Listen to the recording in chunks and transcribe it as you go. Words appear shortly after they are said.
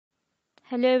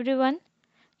Hello everyone.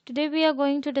 Today we are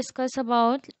going to discuss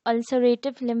about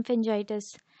ulcerative lymphangitis.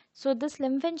 So this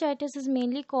lymphangitis is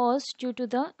mainly caused due to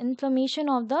the inflammation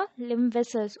of the lymph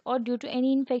vessels or due to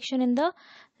any infection in the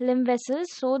lymph vessels.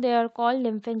 So they are called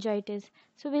lymphangitis.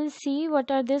 So we'll see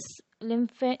what are this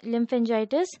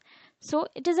lymphangitis. So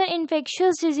it is an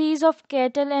infectious disease of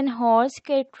cattle and horse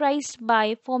characterized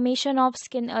by formation of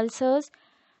skin ulcers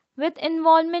with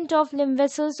involvement of lymph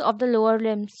vessels of the lower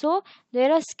limb. So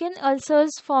there are skin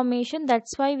ulcers formation,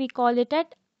 that's why we call it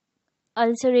at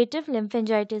ulcerative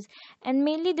lymphangitis, and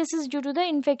mainly this is due to the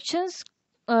infections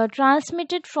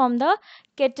transmitted from the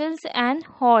kettles and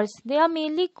horse. They are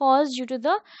mainly caused due to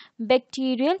the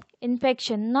bacterial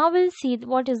infection. Now we'll see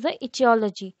what is the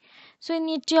etiology. So in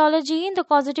etiology, the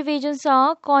causative agents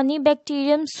are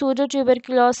Corynebacterium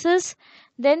pseudotuberculosis,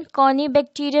 then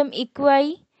Corynebacterium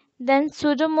equi, then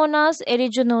Pseudomonas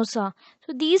aeruginosa.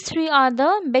 So these three are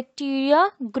the bacteria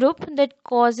group that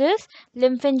causes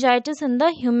lymphangitis in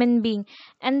the human being,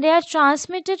 and they are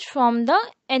transmitted from the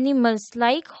animals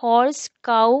like horse,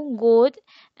 cow, goat,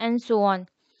 and so on.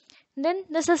 Then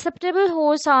the susceptible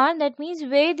hosts are, that means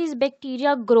where these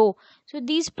bacteria grow. So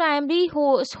these primary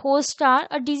hosts are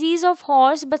a disease of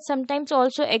horse, but sometimes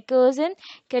also occurs in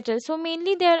cattle. So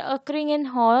mainly they are occurring in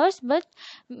horse, but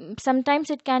sometimes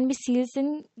it can be seen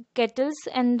in cattle,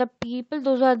 and the people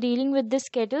those who are dealing with this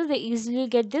cattle, they easily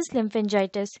get this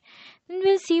lymphangitis. Then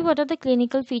we'll see what are the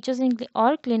clinical features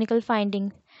or clinical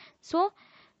findings. So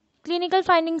clinical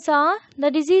findings are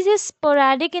the disease is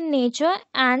sporadic in nature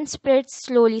and spreads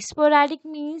slowly. Sporadic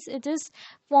means it is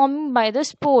formed by the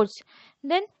spores.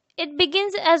 Then it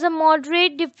begins as a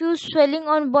moderate diffuse swelling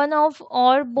on one of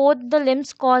or both the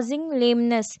limbs causing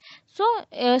lameness. So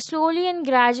slowly and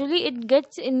gradually it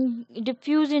gets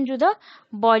diffused into the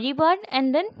body part,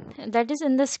 and then that is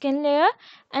in the skin layer,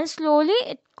 and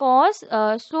slowly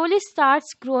slowly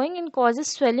starts growing and causes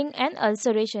swelling and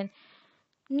ulceration.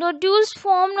 Nodules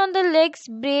formed on the legs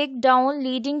break down,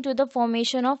 leading to the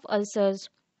formation of ulcers.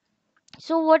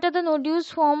 So what are the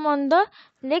nodules formed on the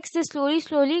legs? They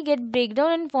slowly get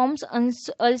breakdown and forms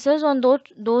ulcers on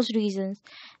those regions.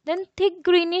 Then thick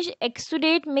greenish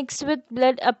exudate mixed with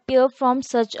blood appear from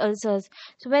such ulcers.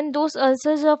 So when those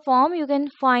ulcers are formed, you can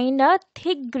find a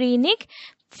thick greenish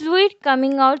fluid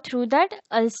coming out through that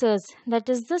ulcers. That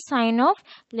is the sign of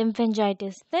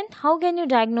lymphangitis. Then how can you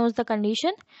diagnose the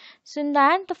condition? So in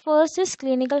that, the first is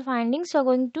clinical findings. So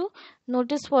going to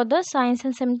notice for the signs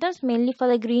and symptoms, mainly for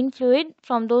the green fluid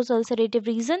from those ulcerative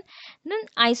region. Then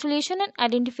isolation and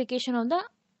identification of the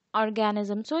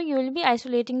organism. So you will be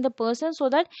isolating the person so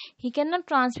that he cannot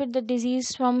transmit the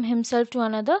disease from himself to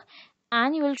another,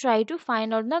 and you will try to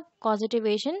find out the causative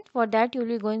agent. For that you will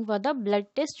be going for the blood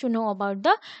test to know about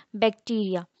the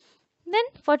bacteria. Then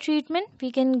for treatment we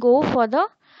can go for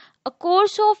a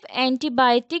course of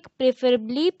antibiotic,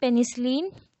 preferably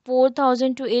penicillin,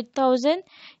 4000 to 8000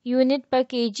 unit per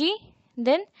kg.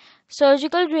 Then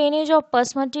surgical drainage of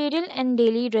pus material and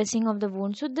daily dressing of the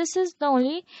wound. So this is the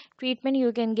only treatment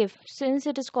you can give since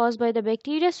it is caused by the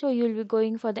bacteria. So you will be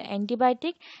going for the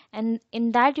antibiotic, and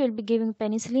in that you will be giving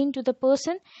penicillin to the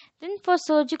person. Then for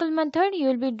surgical method you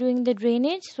will be doing the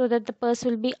drainage so that the pus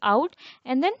will be out,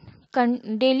 and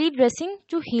then daily dressing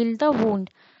to heal the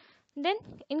wound. Then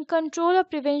in control or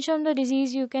prevention of the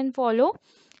disease you can follow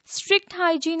strict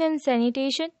hygiene and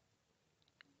sanitation,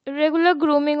 regular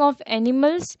grooming of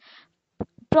animals,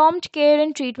 prompt care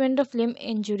and treatment of limb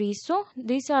injuries. So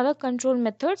these are the control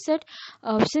methods that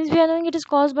since we are knowing it is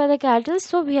caused by the cattle,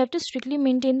 so we have to strictly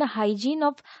maintain the hygiene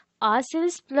of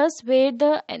ourselves plus where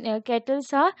the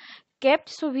cattles are kept.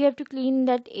 So we have to clean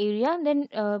that area. Then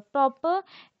proper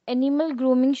animal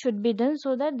grooming should be done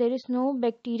so that there is no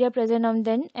bacteria present on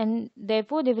them, and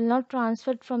therefore they will not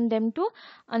transfer from them to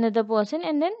another person.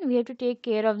 And then we have to take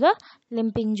care of the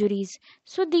limb injuries.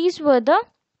 So these were the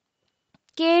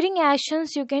caring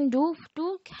actions you can do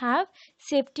to have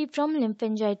safety from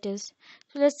lymphangitis.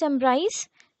 So let's summarize.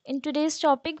 In today's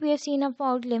topic, we have seen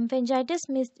about lymphangitis,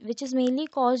 which is mainly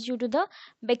caused due to the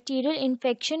bacterial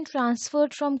infection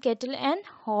transferred from cattle and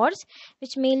horse,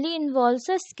 which mainly involves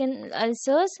the skin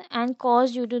ulcers and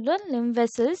caused due to the lymph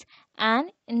vessels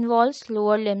and involves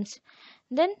lower limbs.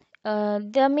 Then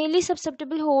the mainly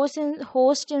susceptible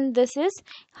host in this is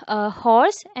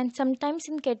horse, and sometimes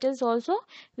in cattle also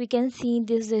we can see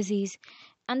this disease.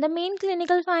 And the main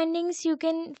clinical findings you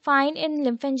can find in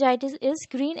lymphangitis is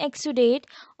green exudate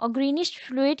or greenish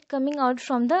fluid coming out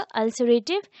from the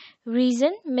ulcerative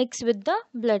region mixed with the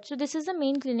blood. So this is the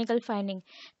main clinical finding.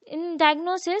 In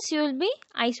diagnosis, you will be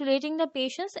isolating the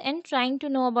patients and trying to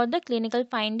know about the clinical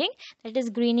finding, that is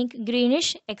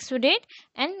greenish exudate,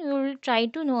 and you will try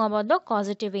to know about the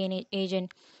causative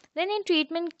agent. Then in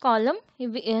treatment column,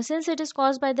 since it is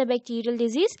caused by the bacterial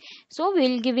disease, so we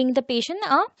will giving the patient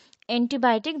a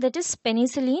antibiotic, that is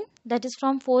penicillin, that is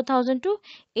from 4000 to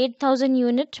 8000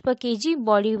 units per kg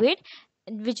body weight,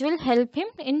 which will help him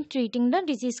in treating the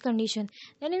disease condition.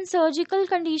 Then in surgical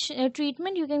condition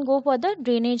treatment, you can go for the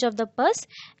drainage of the pus,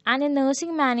 and in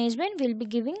nursing management we'll be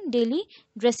giving daily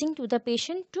dressing to the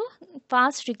patient to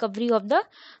fast recovery of the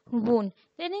wound.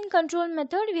 Then in control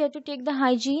method, we have to take the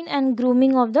hygiene and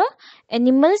grooming of the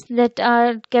animals that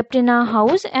are kept in our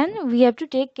house, and we have to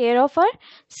take care of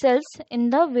ourselves in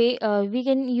the way we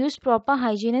can use proper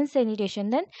hygiene and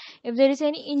sanitation. Then if there is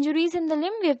any injuries in the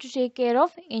limb, we have to take care of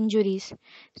injuries.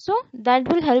 So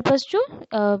that will help us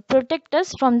to protect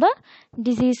us from the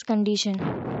disease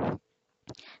condition.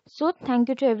 So thank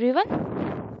you to everyone.